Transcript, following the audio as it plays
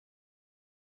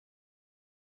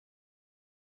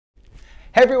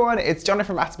Hey everyone, it's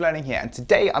Jonathan from Atom Learning here, and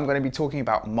today I'm going to be talking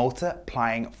about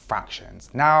multiplying fractions.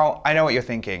 Now, I know what you're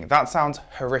thinking, that sounds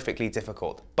horrifically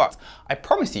difficult, but I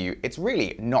promise you it's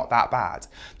really not that bad.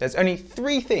 There's only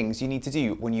three things you need to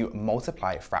do when you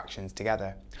multiply fractions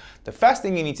together. The first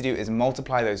thing you need to do is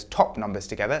multiply those top numbers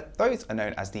together. Those are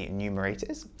known as the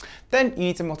numerators. Then you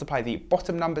need to multiply the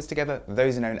bottom numbers together.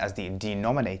 Those are known as the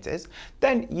denominators.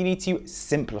 Then you need to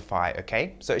simplify,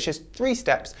 okay? So it's just 3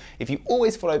 steps. If you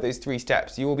always follow those 3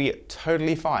 steps, you will be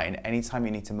totally fine anytime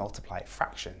you need to multiply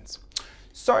fractions.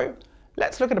 So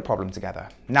let's look at a problem together.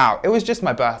 Now, it was just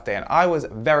my birthday and I was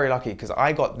very lucky because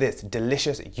I got this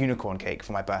delicious unicorn cake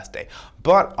for my birthday,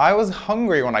 but I was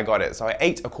hungry when I got it, so I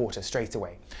ate a quarter straight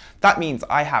away. That means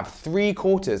I have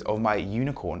 3/4 of my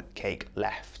unicorn cake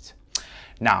left.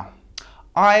 Now,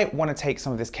 I want to take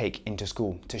some of this cake into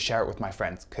school to share it with my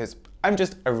friends because I'm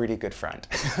just a really good friend.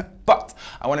 But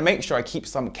I want to make sure I keep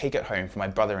some cake at home for my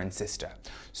brother and sister.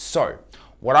 So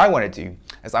what I want to do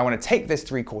is I want to take this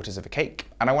 3/4 of a cake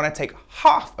and I want to take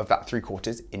half of that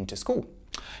 3/4 into school.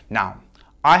 Now,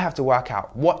 I have to work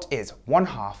out what is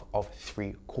 1/2 of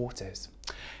 3/4.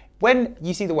 When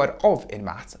you see the word of in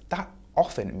maths, that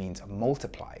often means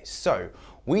multiply. So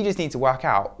we just need to work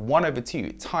out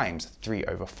 1/2 times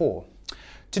 3/4.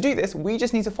 To do this, we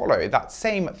just need to follow that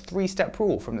same 3-step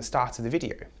rule from the start of the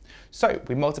video. So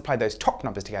we multiply those top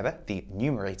numbers together, the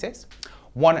numerators.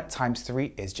 1 times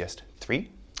 3 is just 3.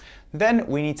 Then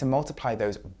we need to multiply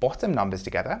those bottom numbers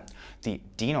together, the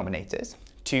denominators.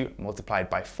 2 multiplied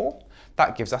by 4,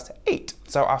 that gives us 8.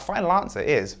 So our final answer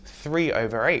is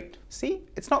 3/8. See,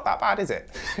 it's not that bad, is it?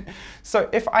 So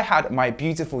if I had my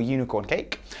beautiful unicorn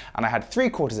cake and I had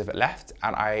 3/4 of it left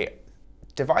and I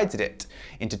divided it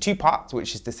into 2 parts,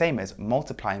 which is the same as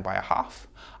multiplying by 1/2,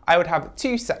 I would have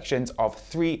 2 sections of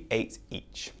 3/8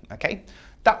 each, okay?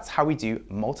 That's how we do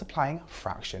multiplying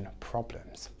fraction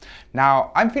problems.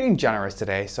 Now, I'm feeling generous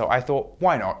today, so I thought,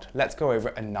 why not? Let's go over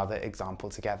another example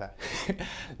together.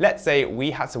 Let's say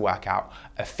we had to work out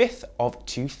 1/5 of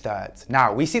 2/3.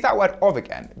 Now, we see that word of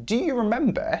again. Do you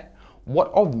remember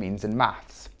what of means in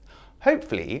maths?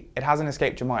 Hopefully, it hasn't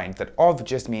escaped your mind that of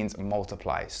just means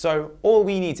multiply. So all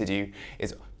we need to do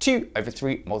is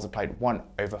 2/3 multiplied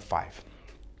 1/5.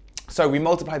 So we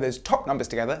multiply those top numbers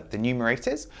together, the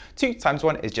numerators. 2 times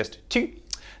 1 is just 2.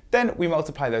 Then we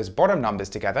multiply those bottom numbers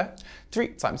together. 3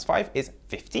 times 5 is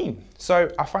 15.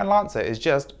 So our final answer is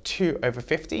just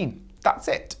 2/15. That's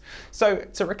it. So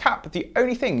to recap, the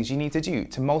only things you need to do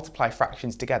to multiply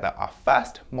fractions together are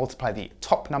first, multiply the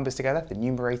top numbers together, the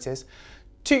numerators.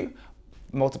 2,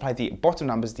 multiply the bottom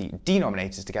numbers, the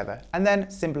denominators together, and then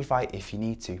simplify if you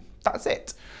need to. That's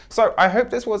it. So I hope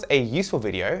this was a useful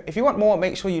video. If you want more,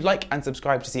 make sure you like and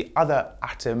subscribe to see other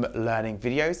Atom Learning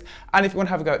videos. And if you want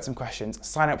to have a go at some questions,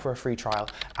 sign up for a free trial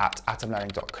at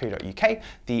atomlearning.co.uk.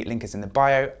 The link is in the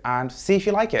bio, and see if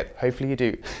you like it. Hopefully you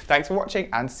do. Thanks for watching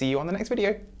and see you on the next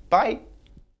video. Bye.